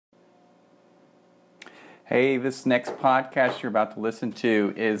Hey, this next podcast you're about to listen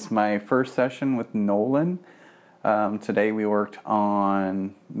to is my first session with Nolan. Today we worked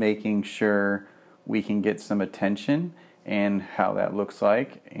on making sure we can get some attention and how that looks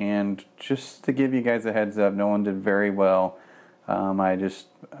like. And just to give you guys a heads up, Nolan did very well. I just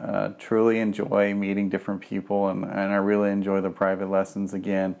truly enjoy meeting different people, and I really enjoy the private lessons.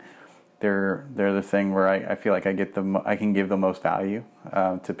 Again, they're the thing where I feel like I can give the most value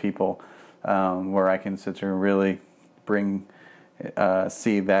to people. Where I can sit there and really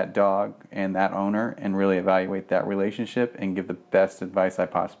see that dog and that owner and really evaluate that relationship and give the best advice I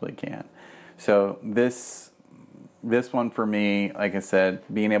possibly can. So this one for me, like I said,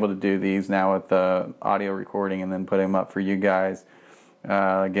 being able to do these now with the audio recording and then putting them up for you guys,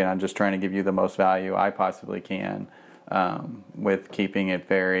 again, I'm just trying to give you the most value I possibly can with keeping it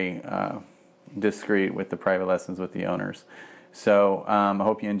very discreet with the private lessons with the owners. So I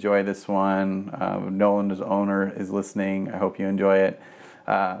hope you enjoy this one. Nolan's owner is listening. I hope you enjoy it.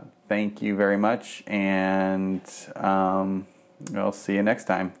 Thank you very much, and I'll see you next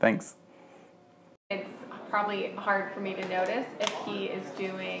time. Thanks. It's probably hard for me to notice if he is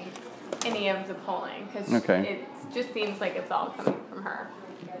doing any of the pulling, because it just seems like it's all coming from her.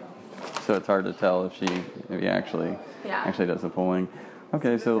 So it's hard to tell if he actually does the pulling.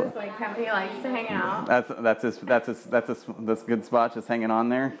 Okay, so this is like how he likes to hang out. That's this good spot just hanging on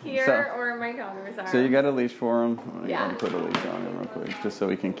there. Here or my daughter's arm. So you got a leash for him. Yeah. I'll put a leash on him real quick, just so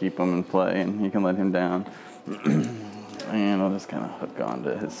we can keep him in play and you can let him down. And I'll just kind of hook onto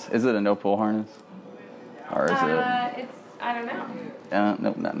his. Is it a no pull harness? Or is it? It's I don't know.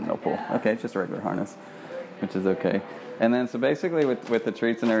 Nope, not a no pull. Okay, it's just a regular harness, which is okay. And then so basically with the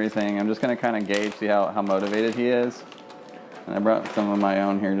treats and everything, I'm just gonna kind of gauge, see how motivated he is. And I brought some of my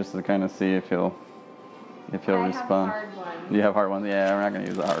own here just to kind of see if he'll respond. Have hard ones. You have hard ones? Yeah, we're not going to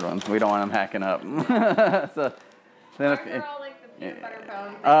use the hard ones. We don't want them hacking up. So then they're all like the peanut butter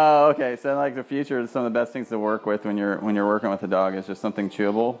bone. Oh, okay. So like the future, some of the best things to work with when you're working with a dog is just something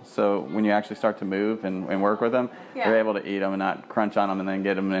chewable. So when you actually start to move and work with them, they're able to eat them and not crunch on them and then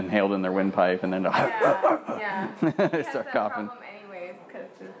get them inhaled in their windpipe and then they start coughing. Anyways, because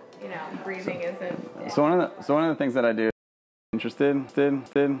breathing isn't. So one of the things that I do. Interested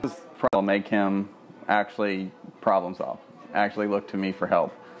will make him actually problem solve, actually look to me for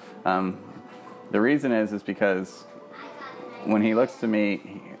help. The reason is because when he looks to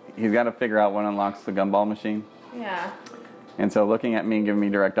me, he's got to figure out what unlocks the gumball machine. Yeah. And so looking at me and giving me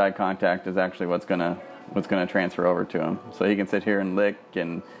direct eye contact is actually what's gonna transfer over to him. So he can sit here and lick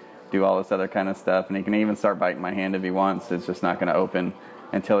and do all this other kind of stuff, and he can even start biting my hand if he wants. It's just not going to open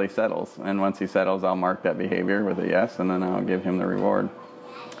until he settles. And once he settles, I'll mark that behavior with a yes, and then I'll give him the reward.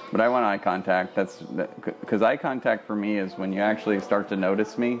 But I want eye contact. Because eye contact for me is when you actually start to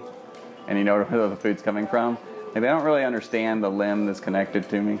notice me and you know where the food's coming from. Like, they don't really understand the limb that's connected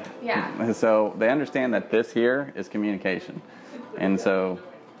to me. Yeah. So they understand that this here is communication. And so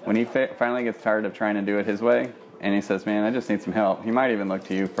when he finally gets tired of trying to do it his way, and he says, man, I just need some help, he might even look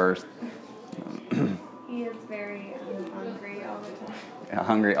to you first. He is very hungry all the time.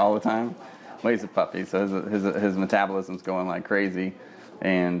 Hungry all the time? Well, he's a puppy, so his metabolism's going like crazy.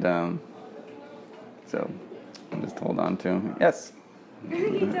 And so just hold on to him. Yes. He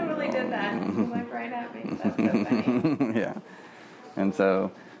totally did that. He went right at me. That's so funny. Yeah. And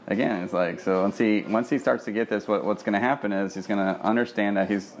so again, it's like, so once he starts to get this, what's going to happen is he's going to understand that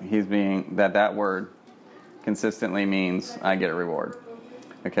he's being that word consistently means I get a reward.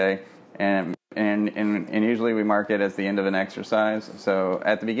 Okay? And usually we mark it as the end of an exercise. So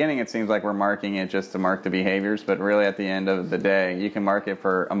at the beginning it seems like we're marking it just to mark the behaviors, but really at the end of the day you can mark it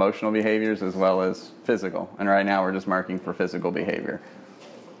for emotional behaviors as well as physical. And right now we're just marking for physical behavior.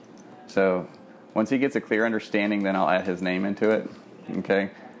 So once he gets a clear understanding, then I'll add his name into it. Okay?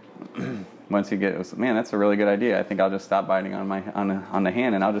 Once he gets, man, that's a really good idea. I think I'll just stop biting on the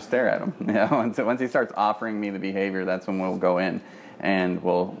hand and I'll just stare at him. You know? Once he starts offering me the behavior, that's when we'll go in and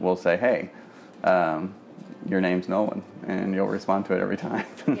we'll say, hey, your name's Nolan, and you'll respond to it every time.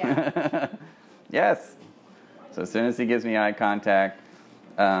 Yeah. Yes. So as soon as he gives me eye contact,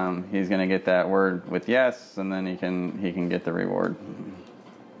 he's going to get that word with yes, and then he can get the reward.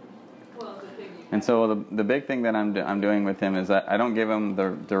 And so the big thing that I'm doing with him is I don't give him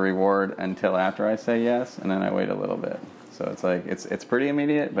the reward until after I say yes, and then I wait a little bit. So it's like it's pretty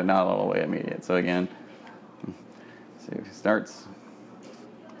immediate, but not all the way immediate. So again, see if he starts.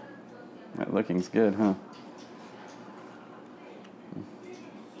 That looking's good, huh?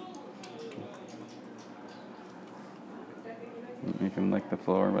 Make him lick the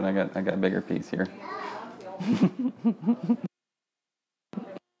floor, but I got a bigger piece here.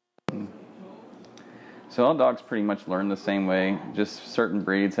 So all dogs pretty much learn the same way. Just certain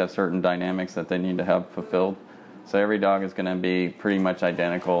breeds have certain dynamics that they need to have fulfilled. So every dog is going to be pretty much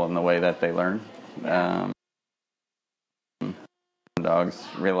identical in the way that they learn. Dogs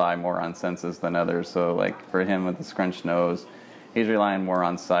rely more on senses than others. So like for him with the scrunched nose, he's relying more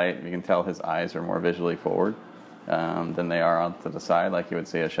on sight. You can tell his eyes are more visually forward than they are off to the side, like you would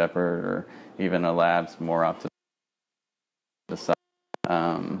see a shepherd or even a lab's more off to the side.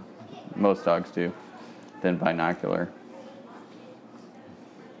 Most dogs do, than binocular.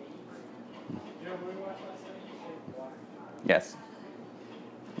 Yes.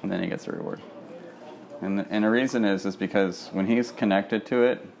 And then he gets a reward. And the reason is because when he's connected to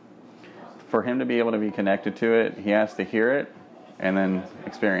it, for him to be able to be connected to it, he has to hear it and then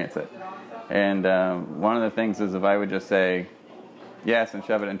experience it. And one of the things is if I would just say yes and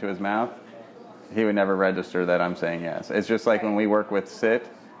shove it into his mouth, he would never register that I'm saying yes. It's just like when we work with sit,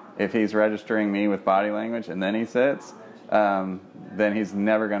 if he's registering me with body language and then he sits, then he's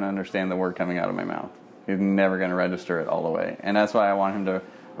never going to understand the word coming out of my mouth. He's never going to register it all the way. And that's why I want him to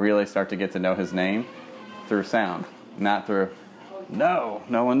really start to get to know his name through sound, not through no,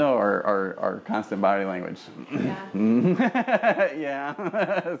 or constant body language. Yeah. Yeah.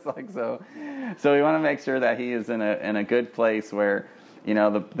 It's like so. So we want to make sure that he is in a good place where, you know,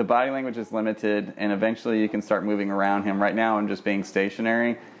 the body language is limited, and eventually you can start moving around him. Right now I'm just being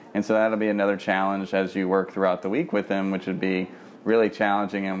stationary, and so that'll be another challenge as you work throughout the week with him, which would be really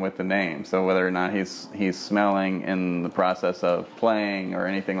challenging him with the name. So whether or not he's smelling in the process of playing or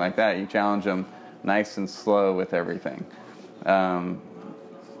anything like that, you challenge him nice and slow with everything.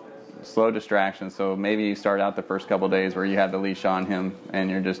 Slow distraction. So maybe you start out the first couple of days where you have the leash on him and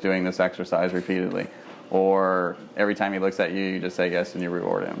you're just doing this exercise repeatedly. Or every time he looks at you, you just say yes and you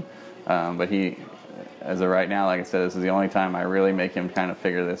reward him. But he, as of right now, like I said, this is the only time I really make him kind of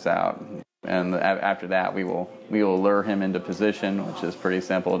figure this out. And after that, we will lure him into position, which is pretty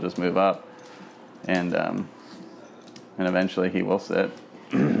simple. Just move up, and eventually he will sit.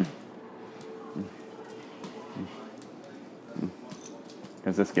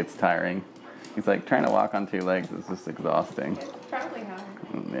 Because this gets tiring. He's like trying to walk on 2 legs is just exhausting. Probably hard.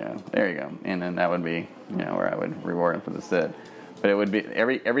 Yeah, there you go. And then that would be, you know, where I would reward him for the sit. But it would be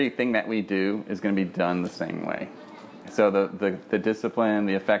everything that we do is going to be done the same way. So the discipline,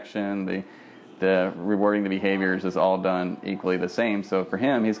 the affection, the rewarding the behaviors is all done equally the same. So for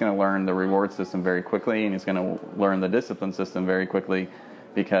him, he's going to learn the reward system very quickly, and he's going to learn the discipline system very quickly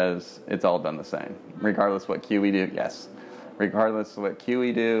because it's all done the same. Regardless what cue we do, yes. Regardless of what cue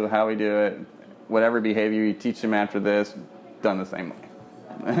we do, how we do it, whatever behavior you teach him after this, done the same way.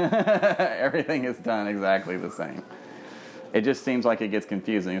 Everything is done exactly the same. It just seems like it gets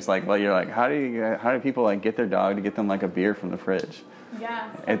confusing. It's like, well, you're like, how do people like get their dog to get them like a beer from the fridge? Yeah.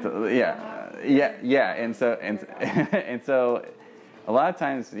 Yeah. And so a lot of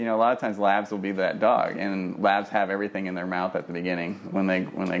times labs will be that dog, and labs have everything in their mouth at the beginning when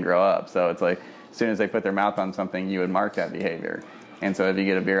they grow up. So it's like as soon as they put their mouth on something, you would mark that behavior. And so if you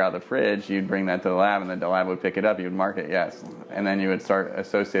get a beer out of the fridge, you'd bring that to the lab, and then the lab would pick it up. You would mark it yes, and then you would start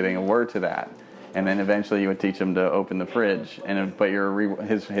associating a word to that. And then eventually you would teach him to open the fridge. But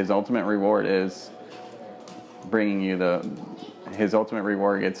his ultimate reward is bringing you his ultimate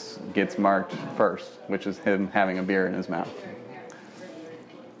reward gets marked first, which is him having a beer in his mouth.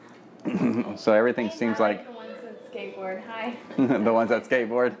 So everything seems like the ones that skateboard. Hi. The ones that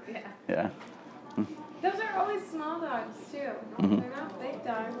skateboard. Yeah. Yeah. Those are always small dogs too. Mm-hmm. They're not big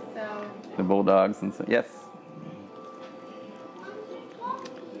dogs, so. The bulldogs and so yes.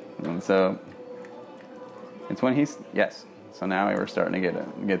 And so it's when he's yes. So now we're starting to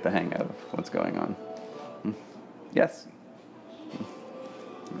get the hang of what's going on. Yes.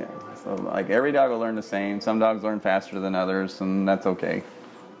 Yeah. So like every dog will learn the same. Some dogs learn faster than others, and that's okay.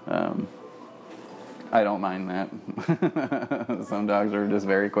 I don't mind that. Some dogs are just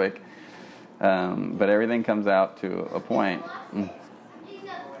very quick. But everything comes out to a point.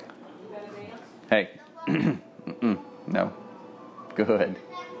 Hey. No. Good.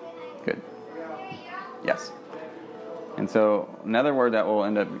 Yes. And so another word that we'll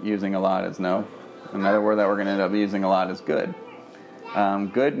end up using a lot is no. Another word that we're going to end up using a lot is good.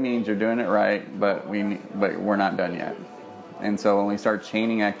 Good means you're doing it right, but we're not done yet. And so when we start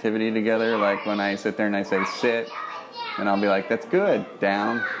chaining activity together, like when I sit there and I say sit, and I'll be like, that's good.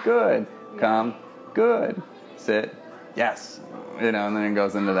 Down, good. Come, good. Sit, yes. And then it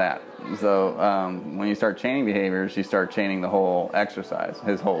goes into that. So when you start chaining behaviors, you start chaining the whole exercise.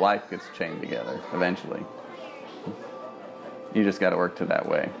 His whole life gets chained together eventually. You just got to work to that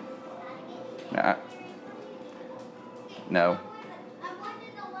way. No.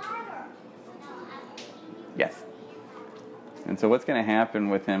 Yes. And so what's going to happen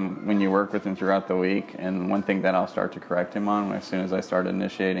with him when you work with him throughout the week, and one thing that I'll start to correct him on as soon as I start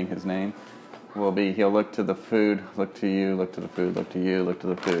initiating his name, will be he'll look to the food, look to you, look to the food, look to you, look to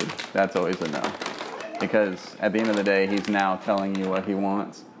the food. That's always a no. Because at the end of the day, he's now telling you what he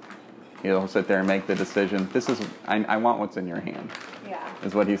wants. He'll sit there and make the decision. I want what's in your hand. Yeah.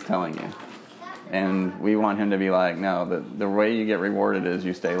 Is what he's telling you. And we want him to be like, no, the way you get rewarded is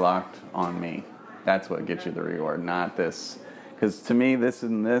you stay locked on me. That's what gets you the reward, not this. Because to me, this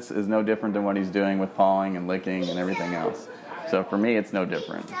is no different than what he's doing with pawing and licking and everything else. So for me, it's no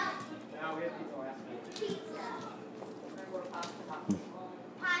different.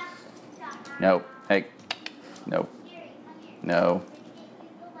 Nope. Hey. Nope. No.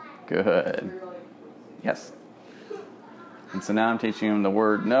 Good. Yes. And so now I'm teaching him the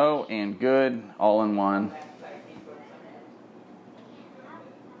word no and good all in one.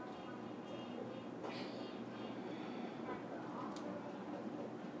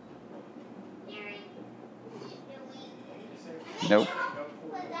 Nope.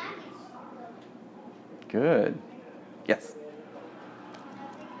 Good. Yes.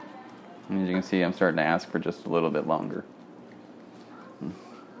 And as you can see, I'm starting to ask for just a little bit longer.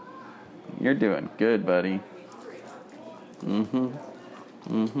 You're doing good, buddy. Mm-hmm.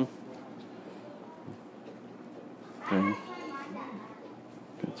 Mm-hmm.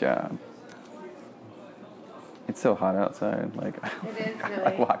 Good job. It's so hot outside. Like, it is really.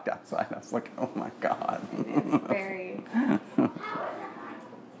 I walked outside. I was like, oh my God. It's very.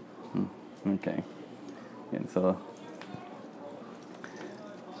 Okay. And so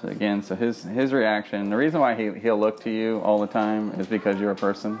again, so his reaction, the reason why he'll look to you all the time is because you're a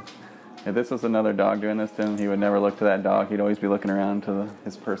person. If this was another dog doing this to him, he would never look to that dog. He'd always be looking around to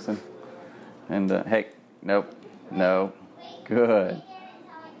his person. And, hey, nope, no, good.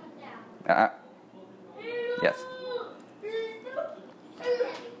 Yes.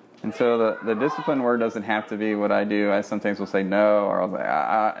 And so the discipline word doesn't have to be what I do. I sometimes will say no, or I'll say,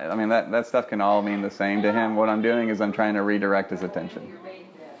 I mean, that stuff can all mean the same to him. What I'm doing is I'm trying to redirect his attention.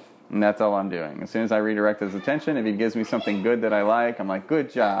 And that's all I'm doing. As soon as I redirect his attention, if he gives me something good that I like, I'm like,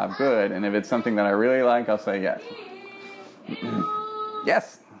 good job, good. And if it's something that I really like, I'll say yes.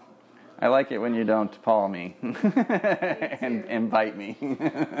 Yes. I like it when you don't paw me and bite me. He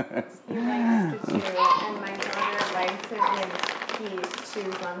likes to chew, and my daughter likes it when he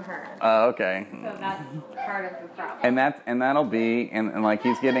chews on her. Okay. So that's part of the problem. And that'll be and like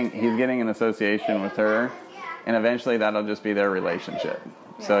he's getting an association with her, and eventually that'll just be their relationship.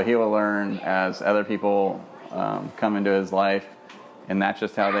 Yeah. So he will learn as other people come into his life, and that's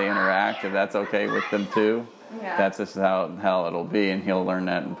just how they interact. If that's okay with them too. Yeah. That's just how it'll be, and he'll learn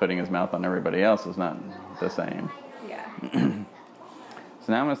that, and putting his mouth on everybody else is not the same. Yeah.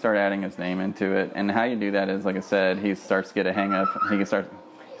 So now I'm going to start adding his name into it, and how you do that is, like I said, he starts to get a hang of,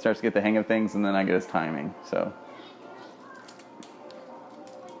 starts to get the hang of things, and then I get his timing. So,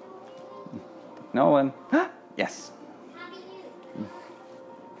 Nolan, yes.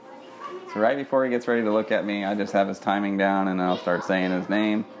 So right before he gets ready to look at me, I just have his timing down, and I'll start saying his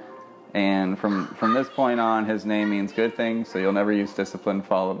name. And from this point on, his name means good things, so you'll never use discipline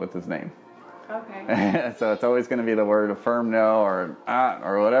followed with his name. Okay. So it's always going to be the word affirm no or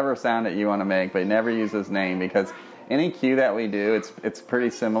whatever sound that you want to make, but never use his name, because any cue that we do, it's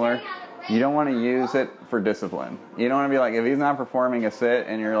pretty similar. You don't want to use it for discipline. You don't want to be like, if he's not performing a sit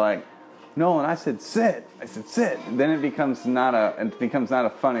and you're like, Nolan, I said sit. Then it becomes not a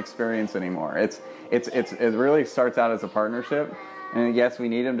fun experience anymore. It really starts out as a partnership. And yes, we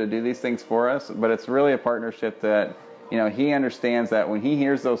need him to do these things for us, but it's really a partnership that, he understands that when he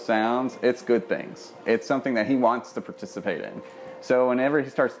hears those sounds, it's good things. It's something that he wants to participate in. So whenever he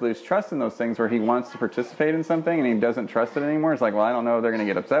starts to lose trust in those things where he wants to participate in something and he doesn't trust it anymore, it's like, well, I don't know if they're going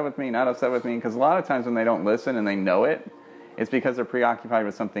to get upset with me, not upset with me, because a lot of times when they don't listen and they know it, it's because they're preoccupied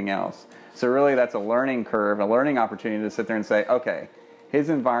with something else. So really that's a learning curve, a learning opportunity to sit there and say, okay, his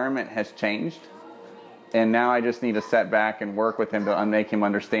environment has changed. And now I just need to step back and work with him to make him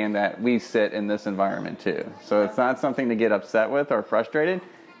understand that we sit in this environment too. So it's not something to get upset with or frustrated.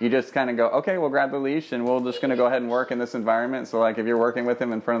 You just kind of go, okay, we'll grab the leash and we're just going to go ahead and work in this environment. So like if you're working with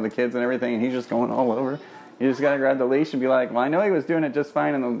him in front of the kids and everything and he's just going all over, you just got to grab the leash and be like, well, I know he was doing it just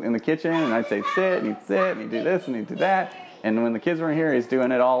fine in the kitchen. And I'd say sit, and he'd sit, and he'd do this, and he'd do that. And when the kids weren't here, he's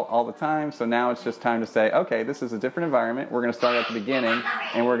doing it all the time. So now it's just time to say, okay, this is a different environment. We're going to start at the beginning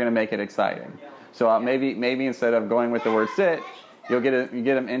and we're going to make it exciting. So maybe instead of going with the word sit, you get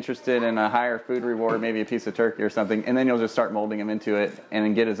him interested in a higher food reward, maybe a piece of turkey or something, and then you'll just start molding him into it and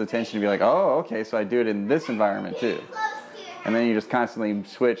then get his attention to be like, oh, okay, so I do it in this environment too. And then you just constantly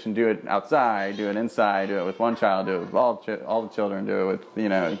switch and do it outside, do it inside, do it with one child, do it with all the children, do it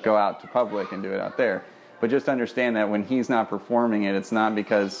with, go out to public and do it out there. But just understand that when he's not performing it, it's not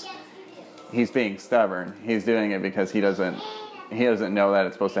because he's being stubborn. He's doing it because he doesn't know that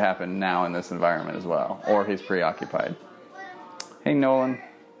it's supposed to happen now in this environment as well, or he's preoccupied. Hey, Nolan.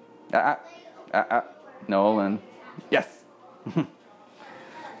 Nolan. Yes.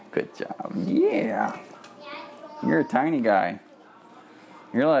 Good job. Yeah. You're a tiny guy.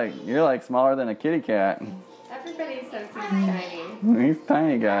 You're like smaller than a kitty cat. Everybody says he's tiny. He's a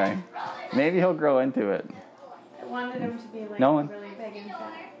tiny guy. Maybe he'll grow into it. I wanted him to be like Nolan. really big and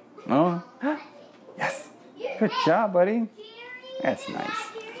fat. Oh. Yes. Good job, buddy. That's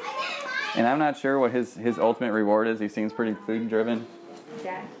nice. And I'm not sure what his ultimate reward is. He seems pretty food driven.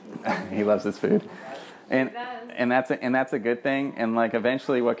 Yeah. He loves his food. And that's a good thing. And like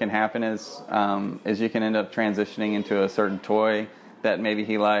eventually what can happen is you can end up transitioning into a certain toy that maybe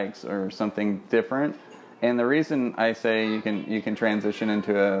he likes or something different. And the reason I say you can transition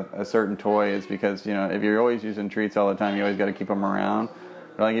into a certain toy is because, if you're always using treats all the time, you always got to keep them around.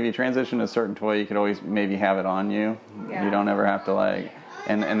 But like if you transition to a certain toy, you could always maybe have it on you. Yeah. You don't ever have to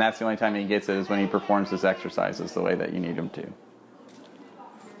and that's the only time he gets it is when he performs his exercises the way that you need him to.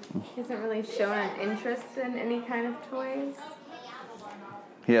 He hasn't really shown an interest in any kind of toys.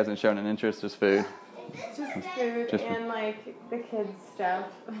 He hasn't shown an interest, just food. Just food and like the kids stuff.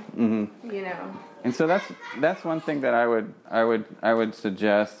 Mm-hmm. And so that's one thing that I would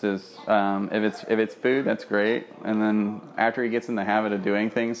suggest is if it's food, that's great. And then after he gets in the habit of doing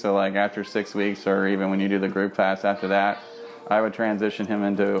things, so like after 6 weeks or even when you do the group class after that, I would transition him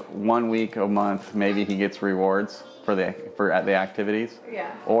into 1 week a month. Maybe he gets rewards for the activities.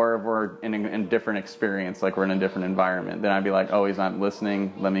 Yeah. Or if we're in a different experience, like we're in a different environment, then I'd be like, oh, he's not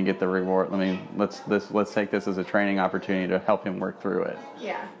listening. Let me get the reward. Let's take this as a training opportunity to help him work through it.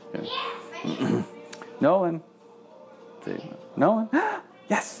 Yeah. Nolan. Nolan.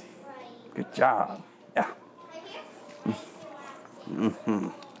 Yes. Good job. Yeah.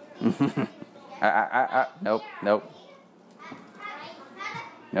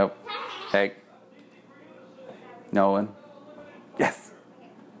 Nope. Take. Nolan. Yes.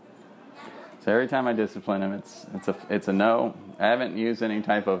 So every time I discipline him, it's a no. I haven't used any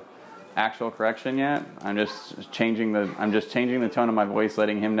type of actual correction yet. I'm just changing the tone of my voice,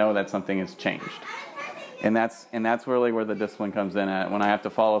 letting him know that something has changed. And that's really where the discipline comes in at. When I have to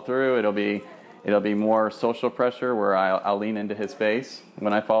follow through, it'll be more social pressure where I'll lean into his face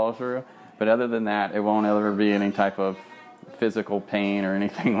when I follow through. But other than that, it won't ever be any type of physical pain or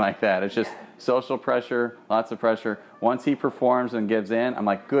anything like that. It's just social pressure, lots of pressure. Once he performs and gives in, I'm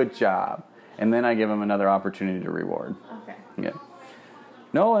like, good job. And then I give him another opportunity to reward. Okay. Yeah.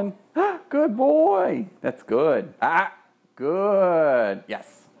 Nolan, good boy. That's good. Good.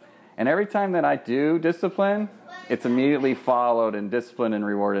 Yes. And every time that I do discipline, it's immediately followed and disciplined and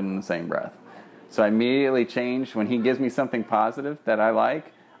rewarded in the same breath. So I immediately change. When he gives me something positive that I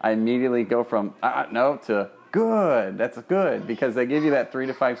like, I immediately go from no to good. That's good, because they give you that 3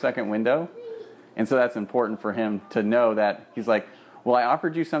 to 5 second window. And so that's important for him to know that he's like, well, I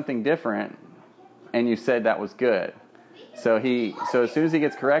offered you something different and you said that was good. So as soon as he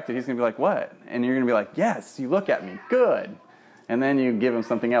gets corrected, he's going to be like, what? And you're going to be like, yes, you look at me, good. And then you give him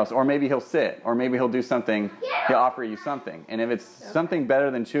something else. Or maybe he'll sit. Or maybe he'll do something. He'll offer you something. And if it's something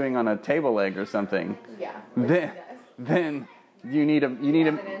better than chewing on a table leg or something, then you need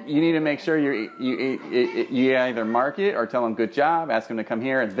to make sure you either mark it or tell him good job, ask him to come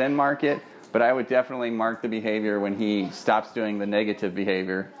here, and then mark it. But I would definitely mark the behavior when he stops doing the negative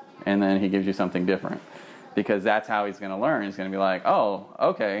behavior, and then he gives you something different, because that's how he's going to learn. He's going to be like, oh,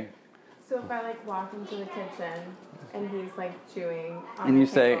 okay. So if I walk into the kitchen and he's chewing on and you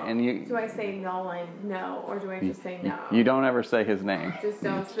the say, table, do I say Nolan, no, or do I just say no? You don't ever say his name. Just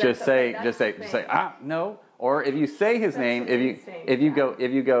don't. Just say no. Or if you say his name, if you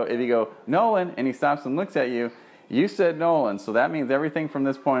go Nolan, and he stops and looks at you, you said Nolan, so that means everything from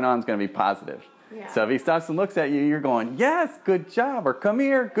this point on is going to be positive. Yeah. So if he stops and looks at you, you're going, yes, good job, or come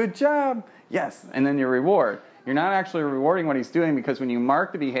here, good job, yes, and then your reward. You're not actually rewarding what he's doing, because when you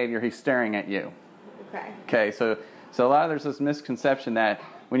mark the behavior, he's staring at you. Okay, so there's this misconception that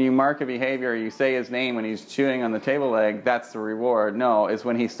when you mark a behavior, you say his name when he's chewing on the table leg, that's the reward. No, it's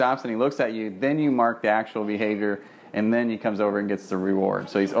when he stops and he looks at you, then you mark the actual behavior, and then he comes over and gets the reward.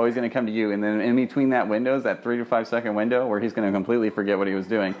 So he's always going to come to you. And then in between that windows, that 3 to 5 second window, where he's going to completely forget what he was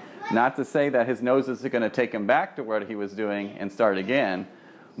doing. Not to say that his nose is going to take him back to what he was doing and start again,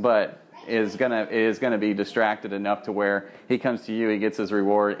 but is going to be distracted enough to where he comes to you, he gets his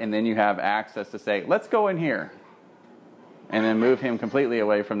reward, and then you have access to say, let's go in here. and then move him completely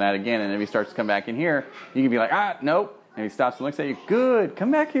away from that again. And if he starts to come back in here, you can be like, nope. And he stops and looks at you, good,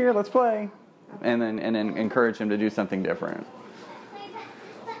 come back here, let's play. And then encourage him to do something different.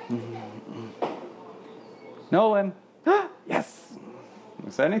 Nolan, yes.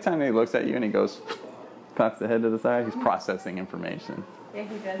 So anytime he looks at you and he goes, cocks the head to the side, he's processing information. Yeah,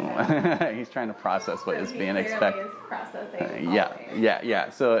 he does that. He's trying to process what is being expected. Yeah.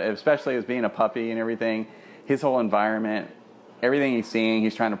 So especially as being a puppy and everything, his whole environment, everything he's seeing,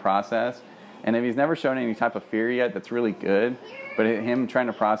 he's trying to process. And if he's never shown any type of fear yet, that's really good. But him trying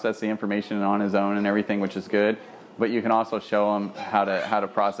to process the information on his own and everything, which is good. But you can also show him how to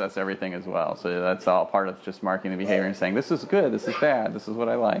process everything as well. So that's all part of just marking the behavior and saying, this is good, this is bad, this is what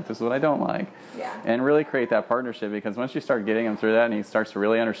I like, this is what I don't like. Yeah. And really create that partnership, because once you start getting him through that and he starts to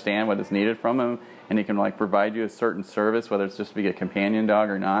really understand what is needed from him, and he can like provide you a certain service, whether it's just to be a companion dog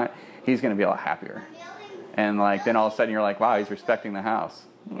or not, he's going to be a lot happier. And like then all of a sudden you're like, wow, he's respecting the house.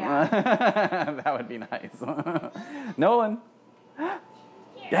 Yeah. That would be nice. Nolan.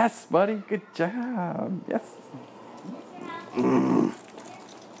 Yes, buddy. Good job. Yes.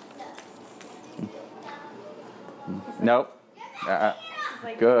 Nope.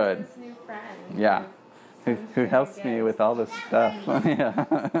 Like good. His new friend. Yeah. Who helps me with all this stuff. Yeah.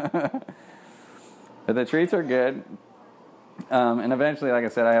 But the treats are good. And eventually, like I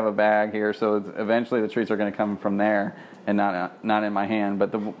said, I have a bag here, so eventually the treats are going to come from there and not in my hand.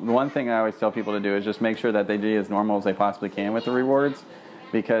 But the one thing I always tell people to do is just make sure that they do as normal as they possibly can with the rewards,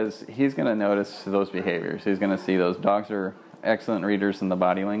 because he's going to notice those behaviors. He's going to see those. Dogs are excellent readers in the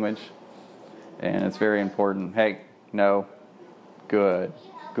body language, and it's very important. Hey, no, good,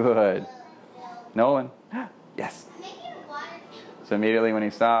 Nolan, yes. So immediately when he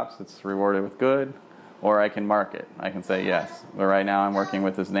stops, it's rewarded with good. Or I can mark it. I can say yes. But right now I'm working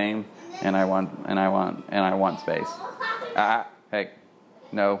with his name, and I want space. Hey,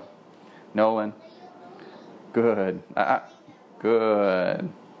 no, Nolan. Good. Good.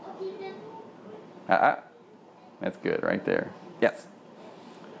 That's good right there. Yes.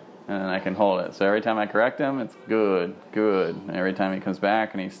 And then I can hold it. So every time I correct him, it's good. And every time he comes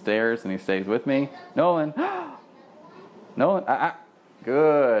back and he stares and he stays with me, Nolan. Nolan.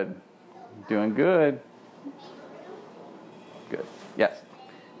 Good. Doing good. Good. Yes.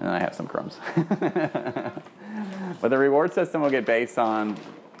 And then I have some crumbs. But the reward system will get based on,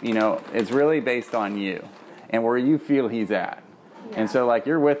 it's really based on you and where you feel he's at. Yeah. And so like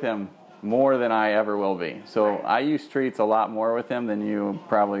you're with him more than I ever will be. So right. I use treats a lot more with him than you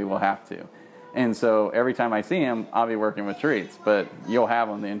probably will have to. And so every time I see him, I'll be working with treats, but you'll have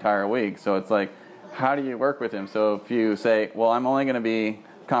them the entire week. So it's like, how do you work with him? So if you say, well, I'm only going to be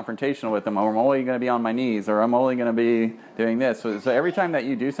confrontational with him, or I'm only going to be on my knees, or I'm only going to be doing this. So every time that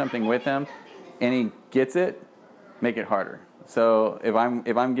you do something with him and he gets it, make it harder. So if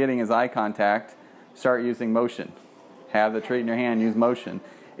I'm getting his eye contact, start using motion. Have the treat in your hand, use motion.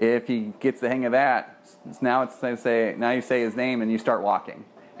 If he gets the hang of that, now you say his name and you start walking.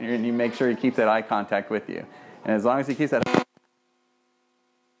 And you make sure he keeps that eye contact with you. And as long as he keeps that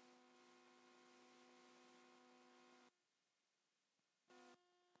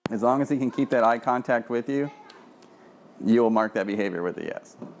As long as he can keep that eye contact with you, you'll mark that behavior with a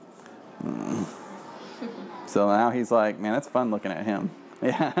yes. So now he's like, man, it's fun looking at him.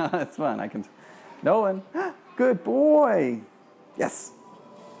 Yeah, it's fun. Nolan, good boy. Yes.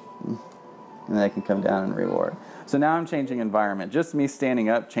 And I can come down and reward. So now I'm changing environment. Just me standing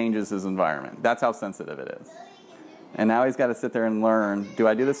up changes his environment. That's how sensitive it is. And now he's got to sit there and learn, do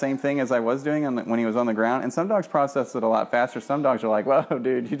I do the same thing as I was doing when he was on the ground? And some dogs process it a lot faster. Some dogs are like, whoa,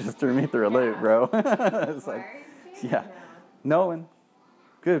 dude, you just threw me through a loop, bro. It's like, yeah. Nolan,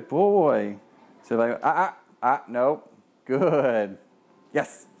 good boy. So like, nope, good.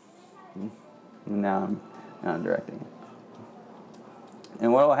 Yes. Now I'm directing.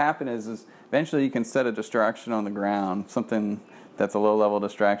 And what will happen is eventually you can set a distraction on the ground, something that's a low-level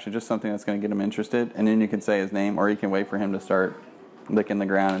distraction, just something that's going to get him interested, and then you can say his name, or you can wait for him to start licking the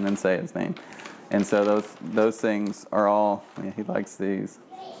ground and then say his name. And so those things are all, he likes these.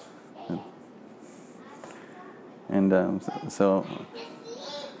 And so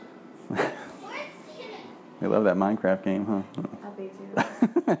they love that Minecraft game, huh? Oh, they do.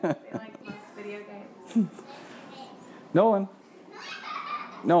 They like most video games. Nolan,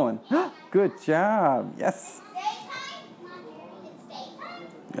 good job, yes.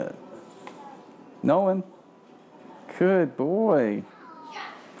 Good. Nolan, good boy.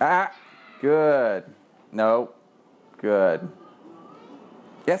 Good. No, good.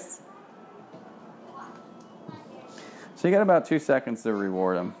 Yes. So you got about 2 seconds to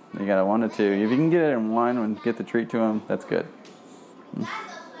reward him. You got a 1 to 2. If you can get it in 1 and get the treat to him, that's good.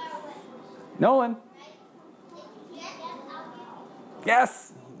 Nolan.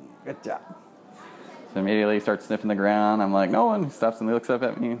 Yes. Good job. So immediately he starts sniffing the ground. I'm like, Nolan. He stops and looks up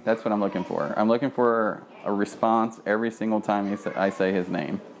at me. That's what I'm looking for. I'm looking for a response every single time I say his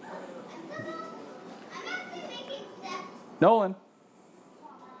name. Nolan.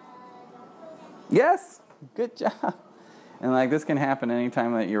 Yes. Good job. And like this can happen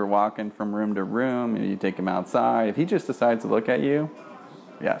anytime that you're walking from room to room and you take him outside. If he just decides to look at you,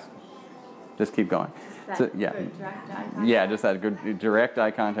 yes, just keep going. So, yeah, yeah, just that good direct eye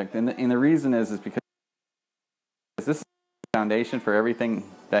contact. And the reason is because this is the foundation for everything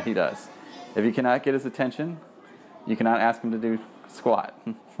that he does. If you cannot get his attention, you cannot ask him to do squat.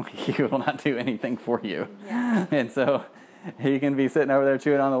 He will not do anything for you. Yeah. And so he can be sitting over there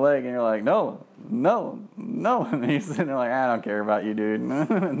chewing on the leg, and you're like, no. And he's sitting there like, I don't care about you, dude.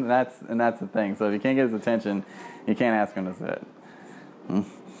 and that's the thing. So if you can't get his attention, you can't ask him to sit.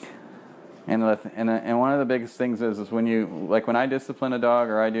 And one of the biggest things is when you, like when I discipline a dog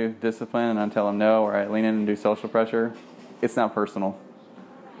or I do discipline and I tell him no or I lean in and do social pressure, it's not personal.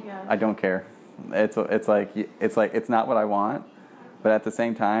 Yeah. I don't care. It's like it's not what I want, but at the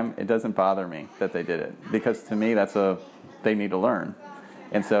same time, it doesn't bother me that they did it because to me they need to learn.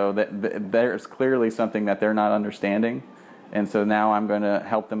 And so there's clearly something that they're not understanding. And so now I'm going to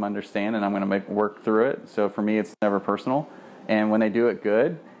help them understand and I'm going to work through it. So for me, it's never personal. And when they do it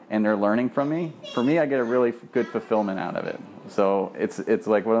good and they're learning from me, for me, I get a really good fulfillment out of it. So it's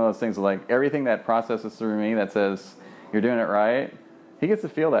like one of those things like everything that processes through me that says you're doing it right, he gets to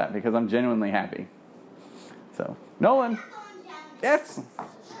feel that because I'm genuinely happy. So, Nolan, yes.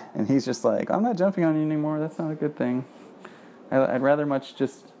 And he's just like, I'm not jumping on you anymore. That's not a good thing. I'd rather much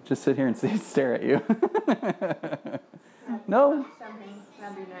just sit here and stare at you. No.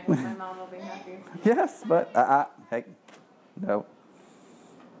 That'd be nice. My mom will be happy. Yes, but hey, no.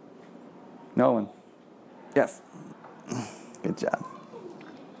 Nolan. Yes. Good job.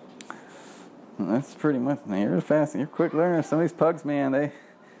 That's pretty much. You're fast. You're a quick learner. Some of these pugs, man,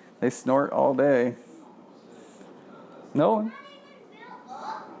 they snort all day. Nolan.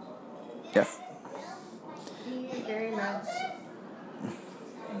 Yes. He very much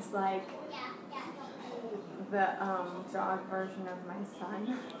is like the dog version of my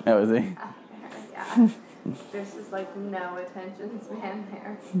son. Oh, is he? Yeah. There's just like no attention span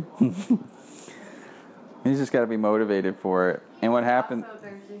there. He's just got to be motivated for it. And what happened? Also,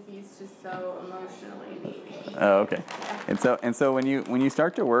 he's just so emotionally needy. Oh, okay. And so when you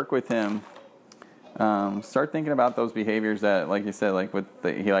start to work with him, start thinking about those behaviors that, like you said, like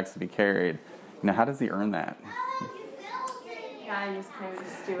he likes to be carried. You know, how does he earn that? Yeah, I just kind of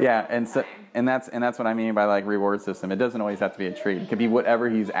just do it. Yeah, and that's what I mean by like reward system. It doesn't always have to be a treat. It could be whatever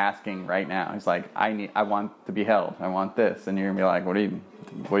he's asking right now. He's like, I want to be held. I want this, and you're gonna be like, what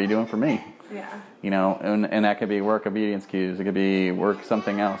are you doing for me? Yeah. You know, and that could be work obedience cues. It could be work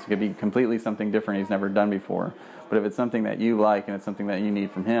something else. It could be completely something different he's never done before. But if it's something that you like and it's something that you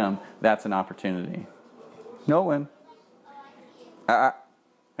need from him, that's an opportunity. Nolan.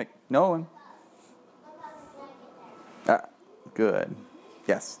 Hey, Nolan. Good.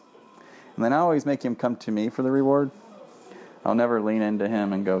 Yes. And then I always make him come to me for the reward. I'll never lean into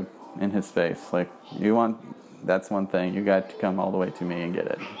him and go in his space. Like, that's one thing. You got to come all the way to me and get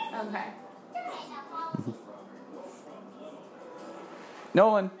it. Okay.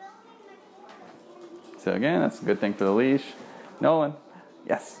 Nolan. So again, that's a good thing for the leash. Nolan.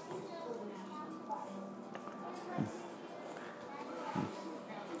 Yes.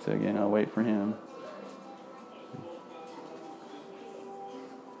 So again, I'll wait for him.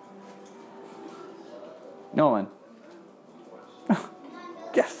 Nolan.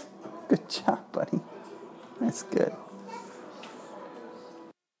 Yes. Good job, buddy. That's good.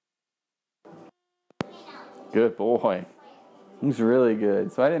 Good boy. He's really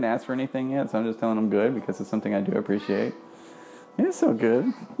good. So I didn't ask for anything yet, so I'm just telling him good because it's something I do appreciate. You're so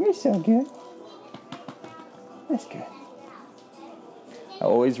good. You're so good. That's good. I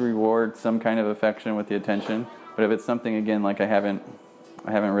always reward some kind of affection with the attention, but if it's something, again, like I haven't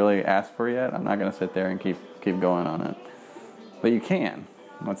really asked for yet, I'm not going to sit there and keep going on it. But you can.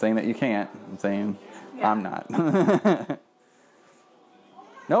 I'm not saying that you can't. I'm saying I'm not.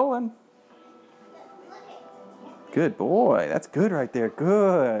 Nolan. Good boy. That's good right there.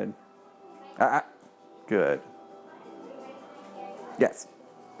 Good. Good. Yes.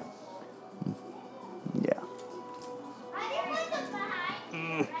 Yeah.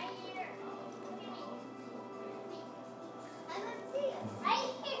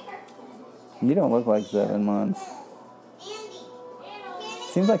 You don't look like 7 months.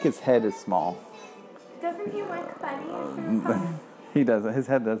 Seems like his head is small. Doesn't he look funny? He doesn't. His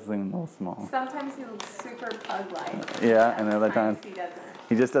head does seem a little small. Sometimes he looks super pug-like. Yeah, and other times he doesn't.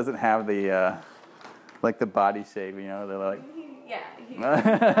 He just doesn't have the like the body shape, you know. They're like. He's like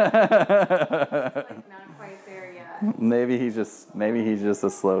not quite there yet. Maybe he's just a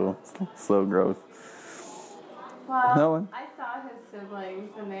slow growth. Well, no one. I saw his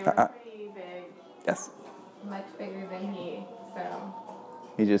siblings and they were pretty big. Yes. Much bigger than he, so.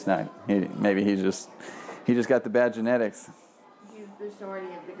 He's just not. Maybe he just got the bad genetics. He's the shorty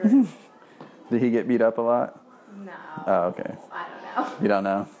of the group. Did he get beat up a lot? No. Oh, okay. I don't know. You don't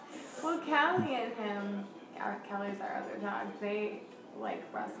know? Well, Callie and him, Callie's our other dog, they like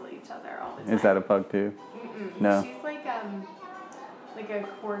wrestle each other all the time. Is that a pug too? Mm-mm. No. She's like a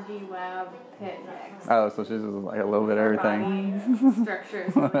corgi lab pit mix. Oh, so she's like a little bit of everything. Body structure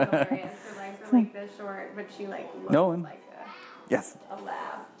is really hilarious. Her legs are like this short, but she like looks like a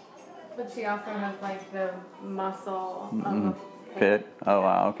lab. But she also has like the muscle of a pit. Oh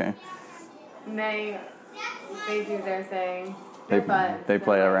wow, okay. And they do their thing. They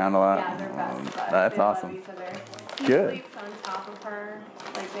play around a lot. Yeah, they're best buds. That's they awesome. Love each other. He Good. sleeps on top of her,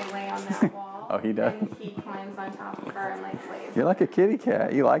 like they lay on that wall. Oh, he does. And he climbs on top of her and like plays. You're like a kitty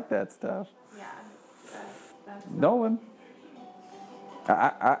cat. You like that stuff. Yeah, that's Nolan.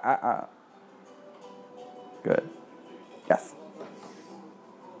 Good. Yes.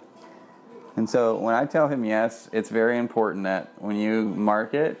 And so when I tell him yes, it's very important that when you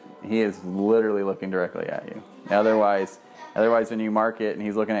mark it, he is literally looking directly at you. Otherwise, when you mark it and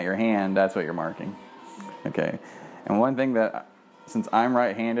he's looking at your hand, that's what you're marking. Okay. And one thing that, since I'm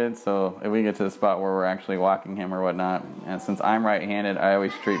right-handed, so if we get to the spot where we're actually walking him or whatnot, and since I'm right-handed, I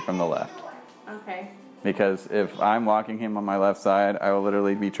always treat from the left. Okay. Because if I'm walking him on my left side, I will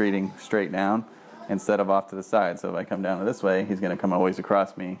literally be treating straight down instead of off to the side. So if I come down this way, he's going to come always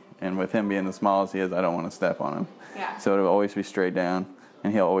across me. And with him being the small as he is, I don't want to step on him. Yeah. So it'll always be straight down,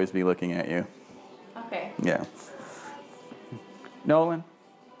 and he'll always be looking at you. Okay. Yeah. Nolan.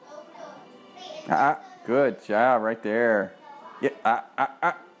 Good job right there.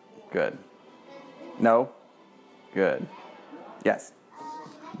 Yeah. Good. No. Good. Yes.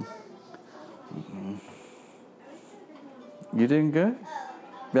 You're doing good.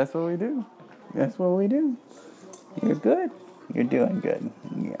 That's what we do. That's what we do. You're good. You're doing good.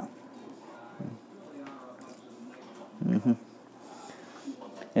 Yeah. Mm-hmm.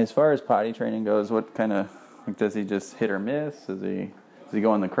 As far as potty training goes, what kind of, does he just hit or miss? Does he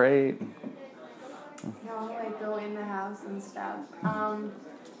go in the crate? He'll like go in the house and stuff.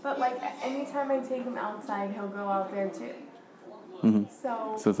 But like anytime I take him outside, he'll go out there too. Mm-hmm.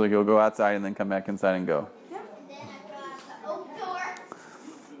 So it's like he'll go outside and then come back inside and go. Yeah.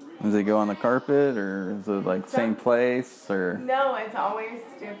 Does he go on the carpet, or is it like same place, or? No, it's always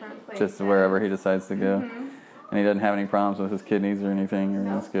different places. Just wherever he decides to go. Mm-hmm. And he doesn't have any problems with his kidneys or anything, or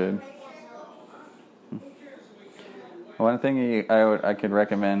that's good. One thing I could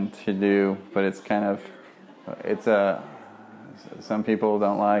recommend to do, but it's some people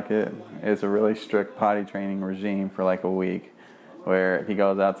don't like it. It's a really strict potty training regime for like a week, where if he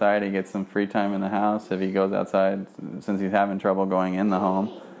goes outside, he gets some free time in the house. If he goes outside, since he's having trouble going in the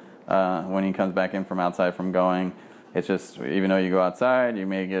home, when he comes back in from outside from going, it's just, even though you go outside, you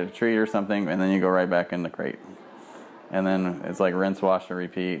may get a treat or something, and then you go right back in the crate. And then it's like rinse, wash, and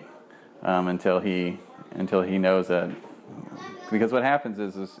repeat until he knows that. Because what happens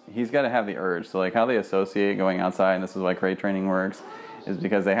is he's got to have the urge. So like how they associate going outside, and this is why crate training works, is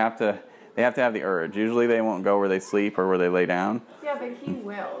because they have to have the urge. Usually they won't go where they sleep or where they lay down. Yeah, but he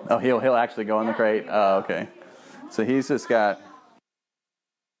will. Oh, he'll actually go in the crate? Oh, okay. So he's just got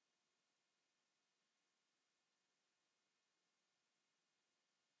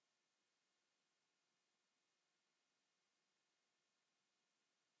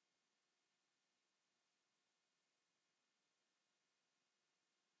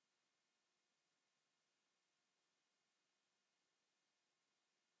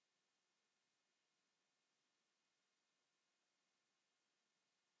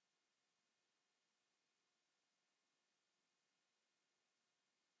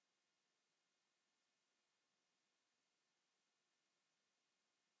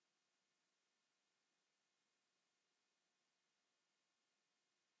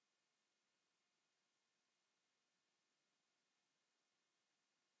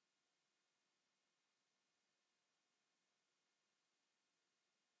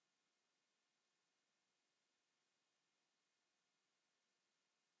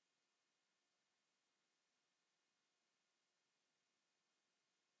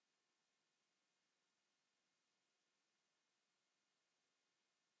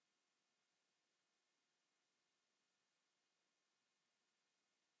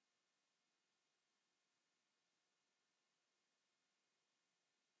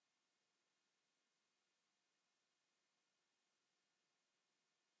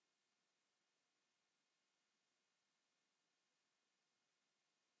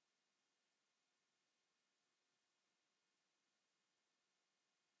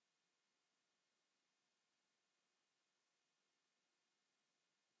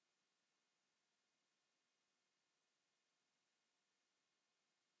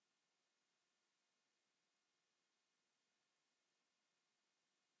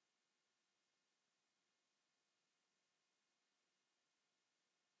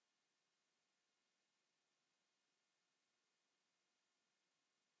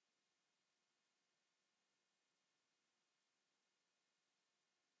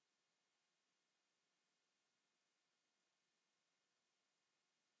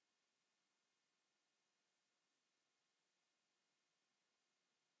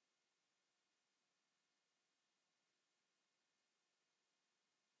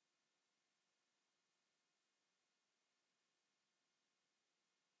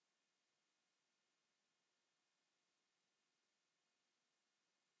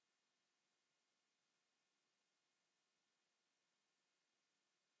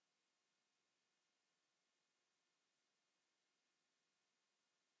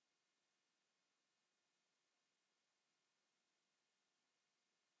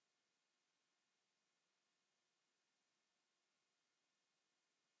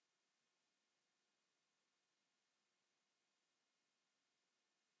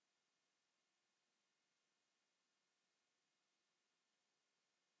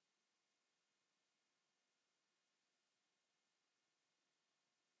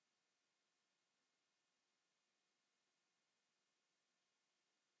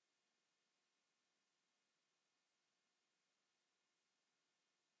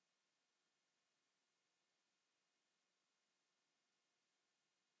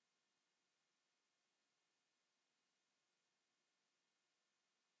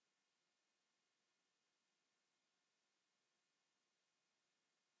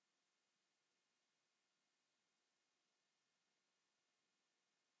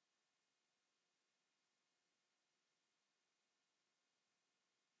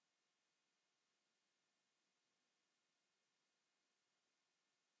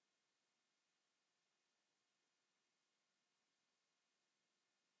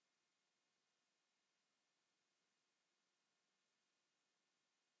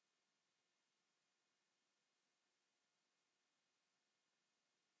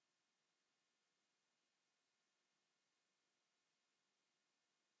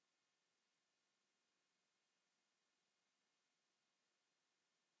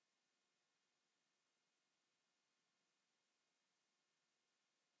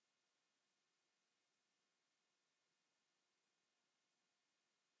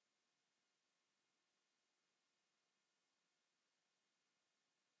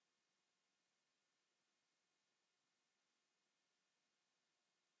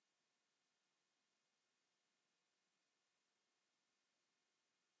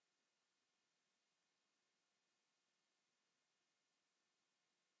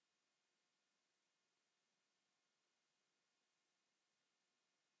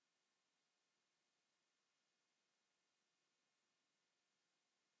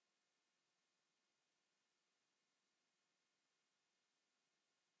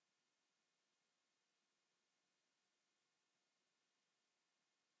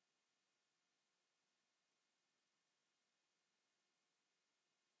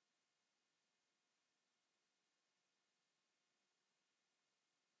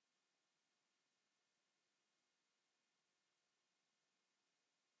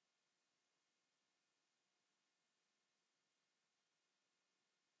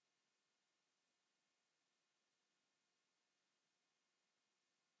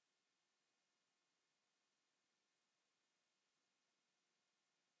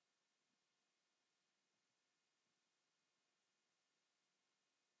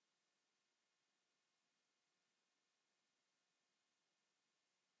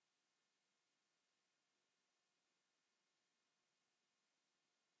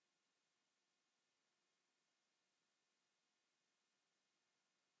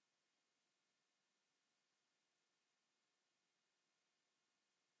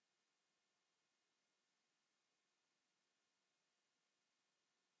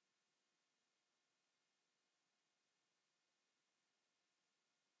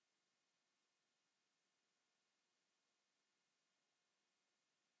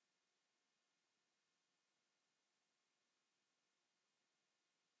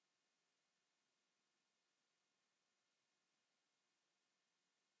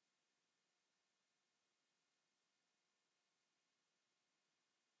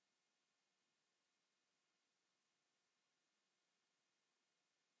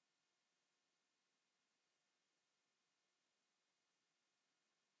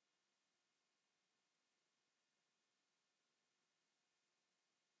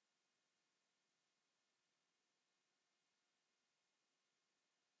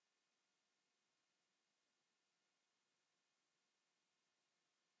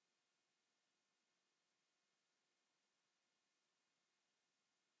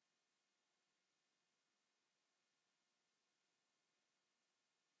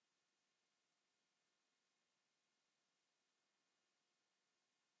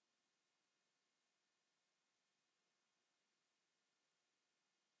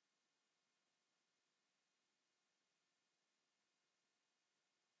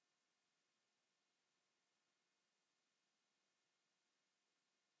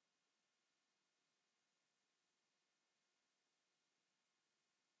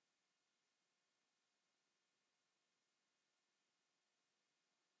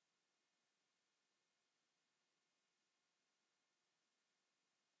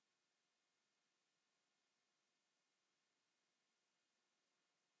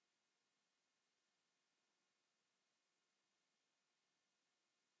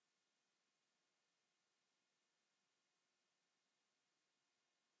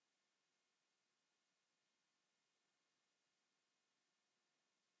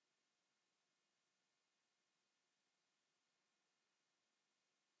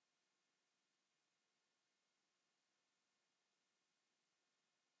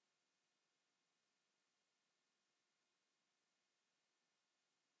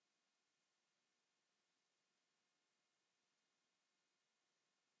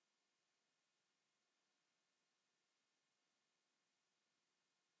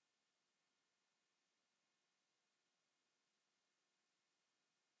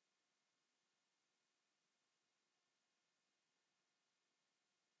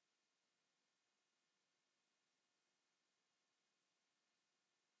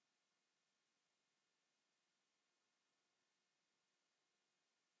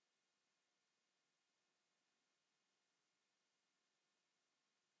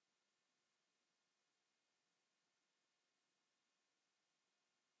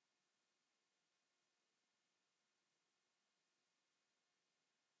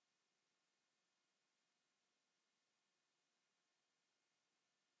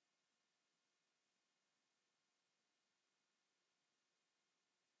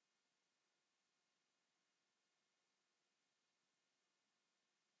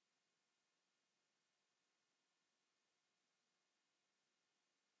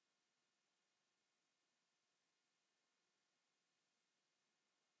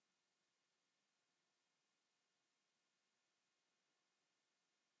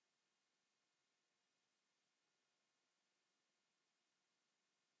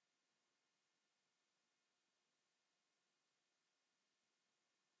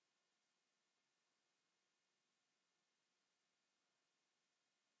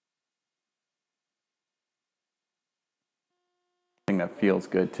that feels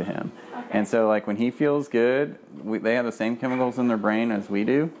good to him. Okay. And so like when he feels good, they have the same chemicals in their brain as we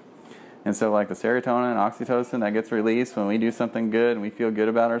do. And so like the serotonin and oxytocin that gets released when we do something good and we feel good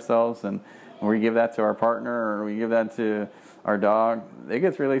about ourselves, and we give that to our partner or we give that to our dog, it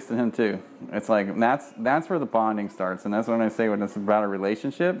gets released to him too. It's like that's where the bonding starts. And that's when I say when it's about a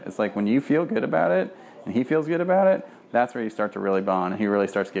relationship, it's like when you feel good about it and he feels good about it, that's where you start to really bond and he really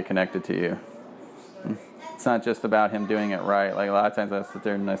starts to get connected to you. It's not just about him doing it right. Like a lot of times I sit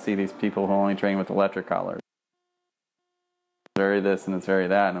there and I see these people who only train with electric collars. It's very this and it's very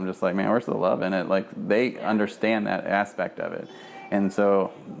that, and I'm just like, man, where's the love in it? Like they understand that aspect of it. And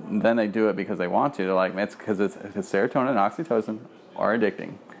so then they do it because they want to. They're like, it's because serotonin and oxytocin are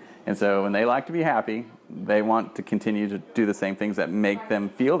addicting. And so when they like to be happy, they want to continue to do the same things that make them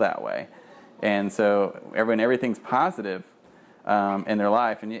feel that way. And so when everything's positive in their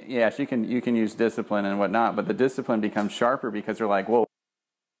life, and yes, you can use discipline and whatnot, but the discipline becomes sharper because they're like, whoa.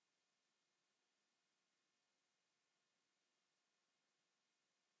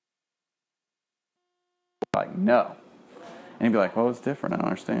 Like, no. And he'd be like, what was different? I don't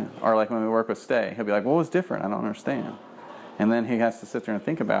understand. Or like when we work with Stay, he'll be like, what was different? I don't understand. And then he has to sit there and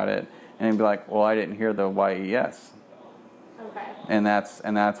think about it, and he'd be like, well, I didn't hear the YES. Okay. And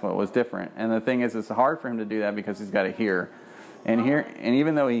that's what was different. And the thing is, it's hard for him to do that because he's got to hear. And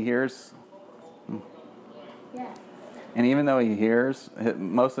even though he hears, yeah. And even though he hears,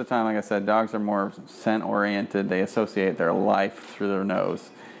 most of the time, like I said, dogs are more scent-oriented. They associate their life through their nose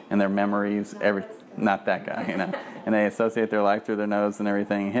and their memories. Not that guy, you know. And they associate their life through their nose and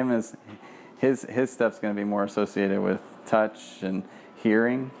everything. His stuff's going to be more associated with touch and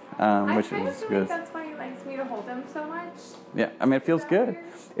hearing, which is good. That's why he likes me to hold him so much. Yeah, I mean, it feels good.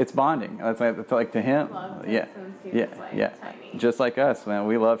 It's bonding. It's like to him. Yeah. Tiny. Just like us, man.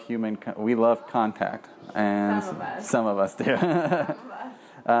 We love contact, and some of us do.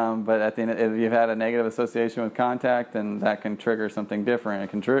 But at the end, if you've had a negative association with contact, then that can trigger something different. It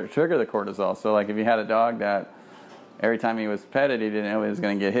can trigger the cortisol. So, like if you had a dog that every time he was petted, he didn't know he was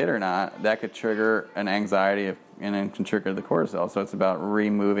going to get hit or not, that could trigger an anxiety and then can trigger the cortisol. So it's about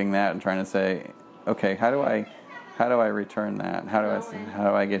removing that and trying to say, okay, how do I return that? How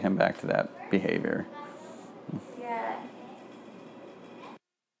do I get him back to that behavior? Yeah.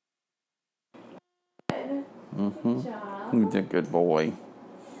 Mm-hmm. Good job. He's a good boy.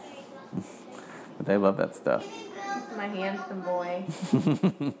 But they love that stuff. My handsome boy.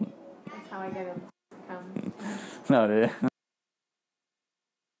 That's how I get him to come. No, dude.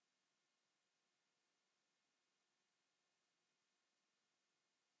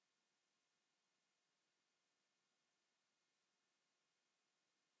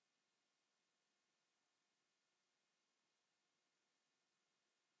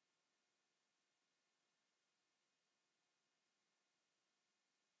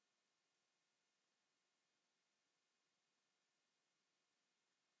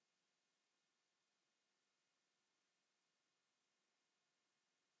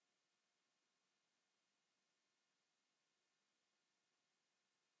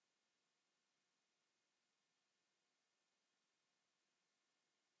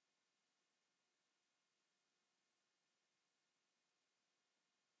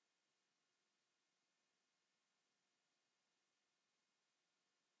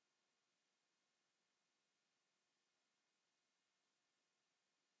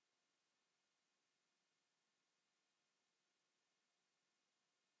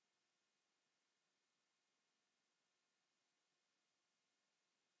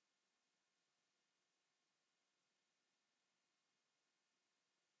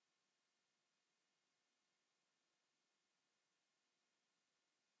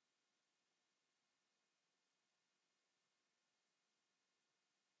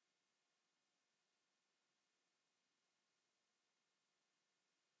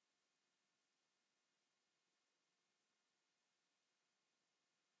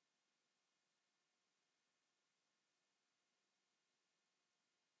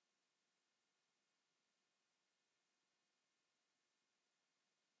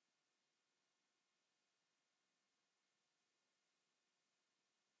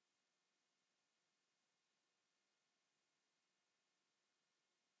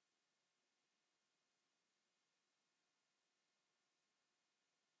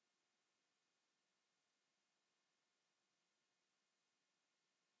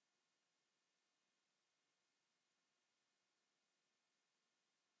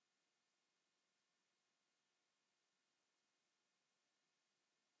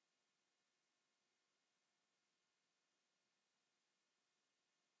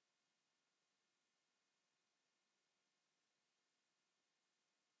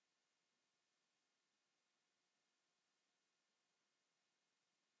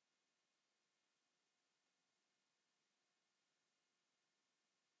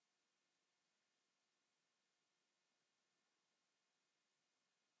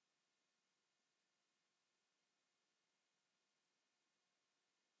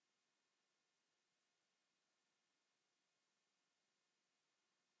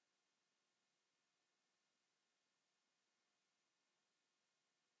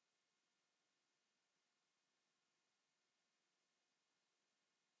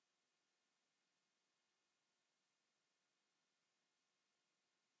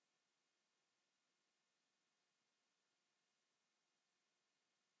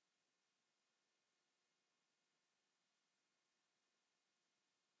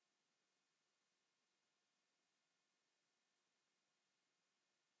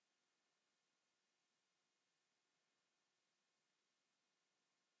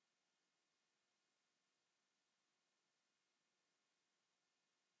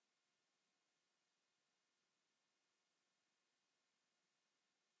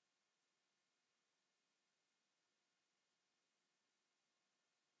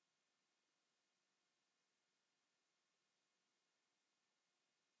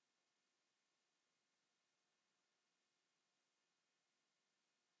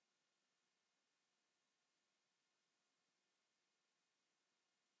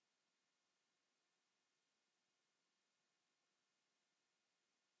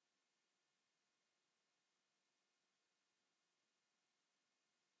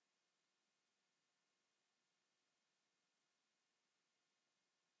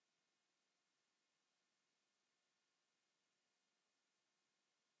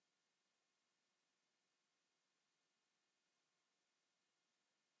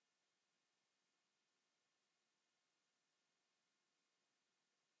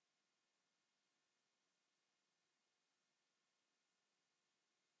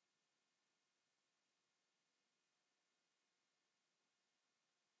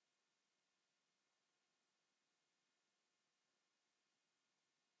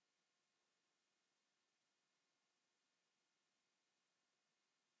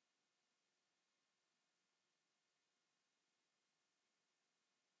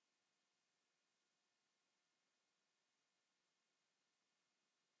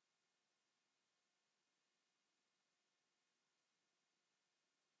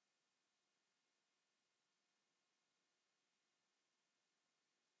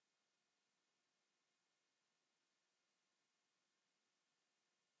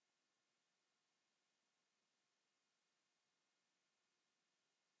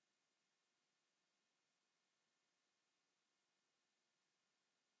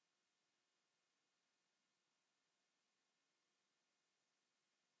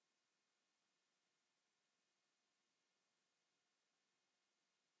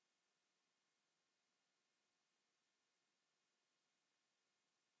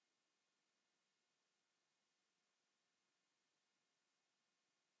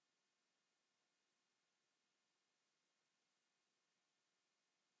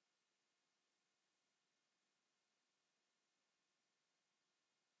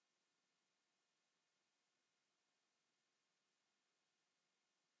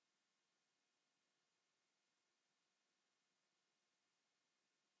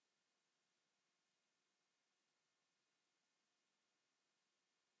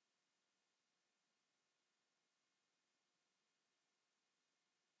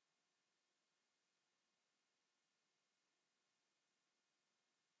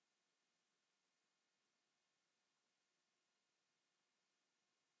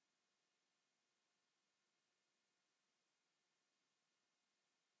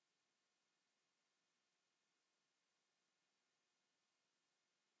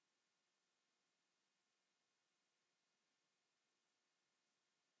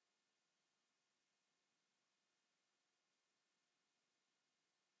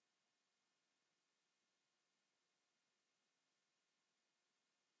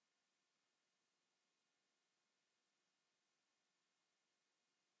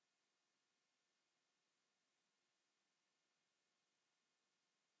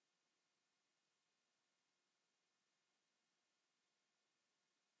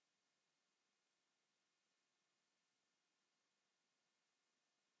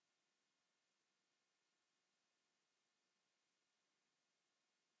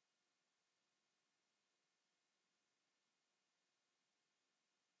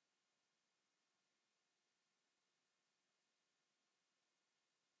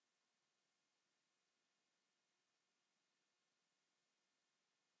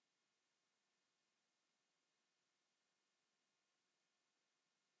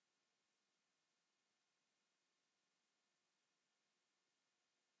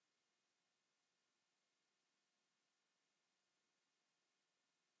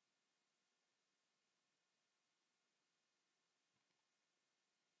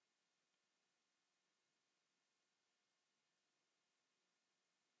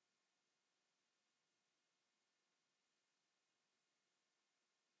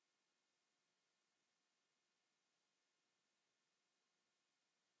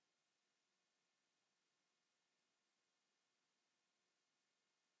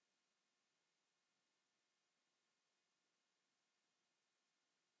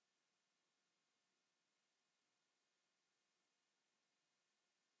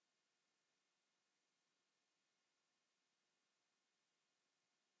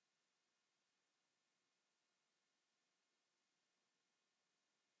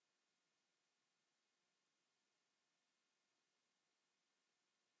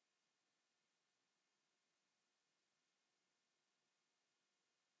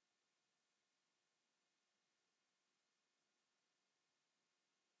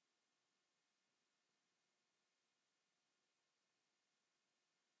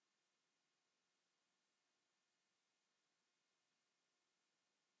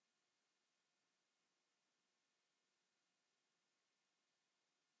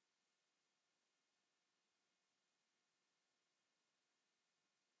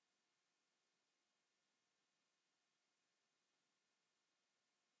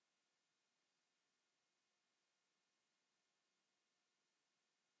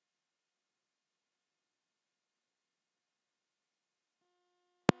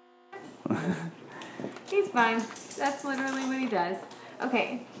 He's fine. That's literally what he does.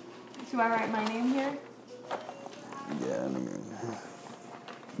 Okay. Do I write my name here?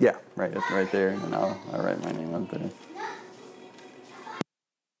 Yeah, right there, and I'll write my name up there.